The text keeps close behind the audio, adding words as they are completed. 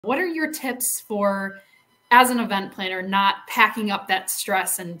What are your tips for, as an event planner, not packing up that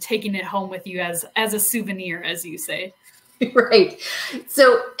stress and taking it home with you as a souvenir, as you say? Right.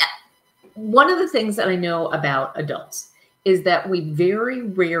 So one of the things that I know about adults is that we very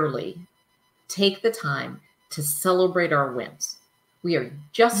rarely take the time to celebrate our wins. We are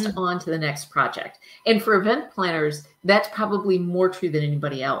just on to the next project. And for event planners, that's probably more true than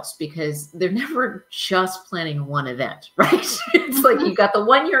anybody else, because they're never just planning one event, right? It's like you got the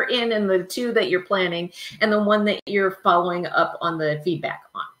one you're in and the two that you're planning and the one that you're following up on the feedback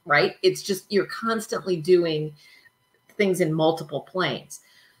on, right? It's just you're constantly doing things in multiple planes.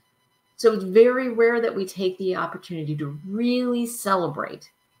 So it's very rare that we take the opportunity to really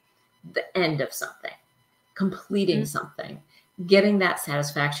celebrate the end of something, completing something, getting that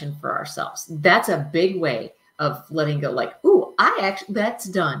satisfaction for ourselves. That's a big way of letting go. Like, ooh, that's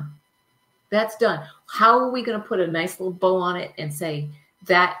done. That's done. How are we going to put a nice little bow on it and say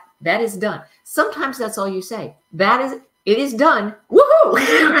that is done? Sometimes that's all you say. It is done. Woohoo!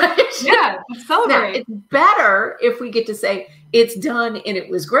 Right? Yeah, celebrate. Now, it's better if we get to say it's done and it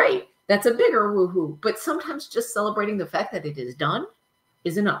was great. That's a bigger woohoo. But sometimes just celebrating the fact that it is done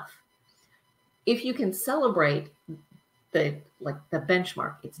is enough. If you can celebrate the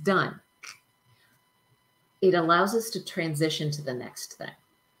benchmark, it's done, it allows us to transition to the next thing.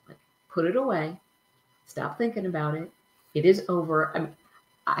 Like, put it away, stop thinking about it. It is over.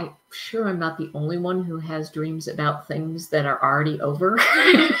 I'm sure I'm not the only one who has dreams about things that are already over.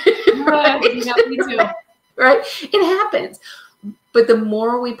 Right? Yeah, me too. Right? It happens. But the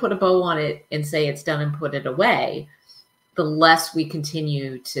more we put a bow on it and say it's done and put it away, the less we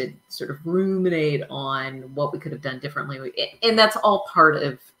continue to sort of ruminate on what we could have done differently. And that's all part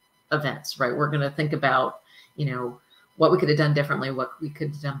of events, right? We're going to think about, what we could have done differently, what we could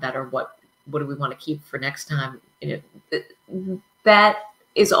have done better, what do we want to keep for next time? That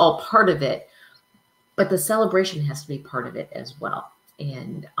is all part of it, but the celebration has to be part of it as well.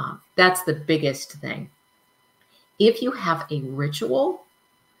 And that's the biggest thing. If you have a ritual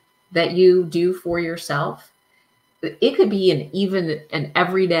that you do for yourself, it could be an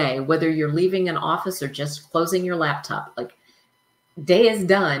everyday, whether you're leaving an office or just closing your laptop, like, day is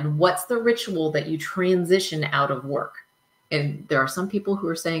done. What's the ritual that you transition out of work? And there are some people who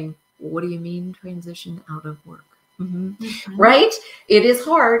are saying, what do you mean transition out of work? Right? It is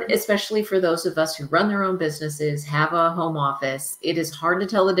hard, especially for those of us who run their own businesses, have a home office. It is hard to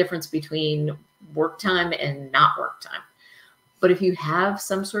tell the difference between work time and not work time. But if you have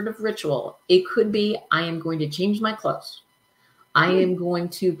some sort of ritual, it could be, I am going to change my clothes. I am going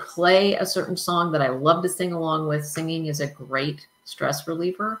to play a certain song that I love to sing along with. Singing is a great stress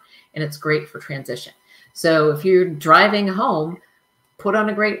reliever, and it's great for transition. So if you're driving home, put on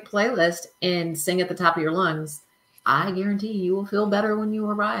a great playlist and sing at the top of your lungs. I guarantee you will feel better when you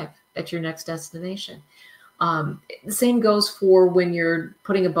arrive at your next destination. The same goes for when you're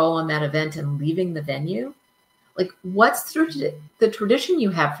putting a bow on that event and leaving the venue. Like, what's the tradition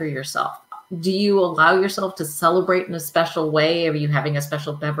you have for yourself? Do you allow yourself to celebrate in a special way? Are you having a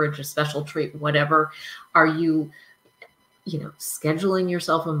special beverage, a special treat, whatever? Are you, scheduling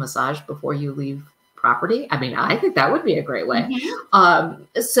yourself a massage before you leave property? I mean, I think that would be a great way.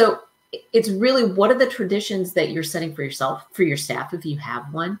 So it's really, what are the traditions that you're setting for yourself, for your staff, if you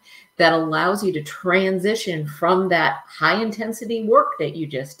have one, that allows you to transition from that high intensity work that you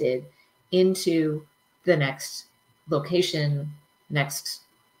just did into the next location, next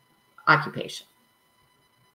occupation.